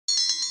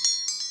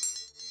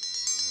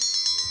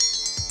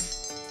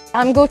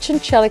I'm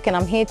GCelik and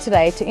I'm here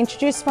today to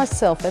introduce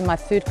myself and my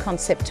food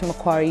concept to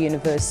Macquarie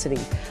University.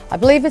 I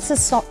believe it's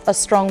a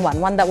strong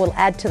one that will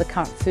add to the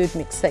current food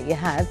mix that you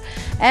have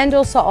and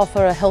also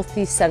offer a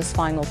healthy,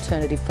 satisfying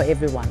alternative for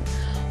everyone.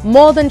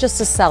 More than just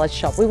a salad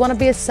shop, we want to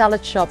be a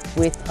salad shop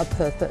with a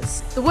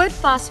purpose. The word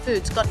fast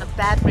food's gotten a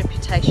bad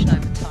reputation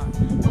over time,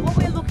 but what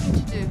we're looking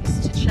to do is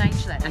to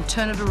change that and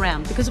turn it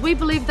around because we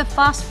believe that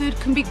fast food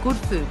can be good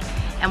food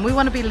and we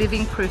want to be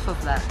living proof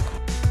of that.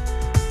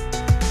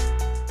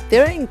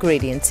 There are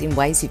ingredients in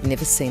ways you've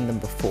never seen them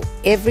before.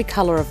 Every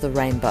colour of the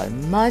rainbow,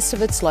 most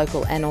of it's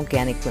local and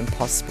organic when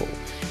possible.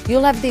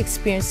 You'll have the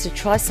experience to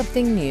try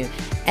something new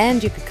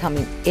and you could come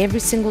in every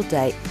single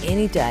day,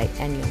 any day,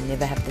 and you'll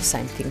never have the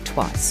same thing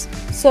twice.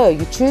 So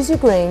you choose your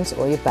greens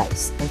or your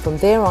base and from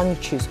there on you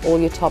choose all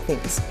your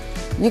toppings.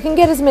 You can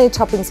get as many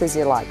toppings as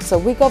you like. So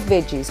we got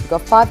veggies, we've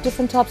got 5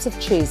 different types of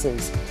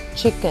cheeses,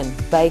 chicken,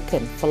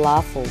 bacon,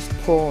 falafels,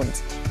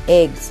 prawns,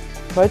 eggs.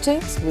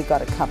 Proteins, we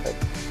got it covered.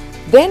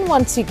 Then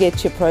once you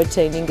get your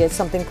protein, you can get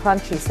something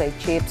crunchy, say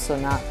chips or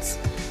nuts.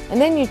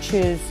 And then you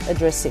choose a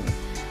dressing.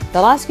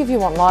 They'll ask you if you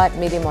want light,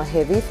 medium or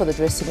heavy for the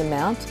dressing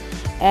amount.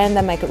 And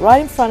they make it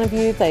right in front of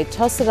you, they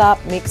toss it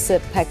up, mix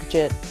it, package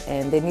it,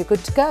 and then you're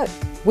good to go.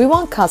 We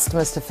want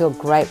customers to feel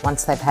great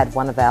once they've had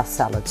one of our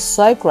salads.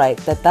 So great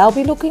that they'll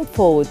be looking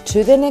forward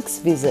to their next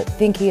visit,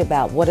 thinking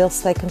about what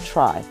else they can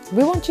try.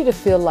 We want you to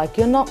feel like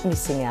you're not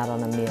missing out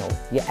on a meal.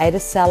 You ate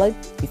a salad,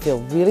 you feel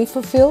really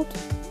fulfilled,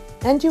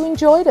 and you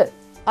enjoyed it.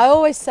 I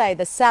always say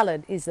the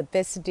salad is the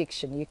best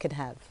addiction you could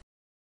have.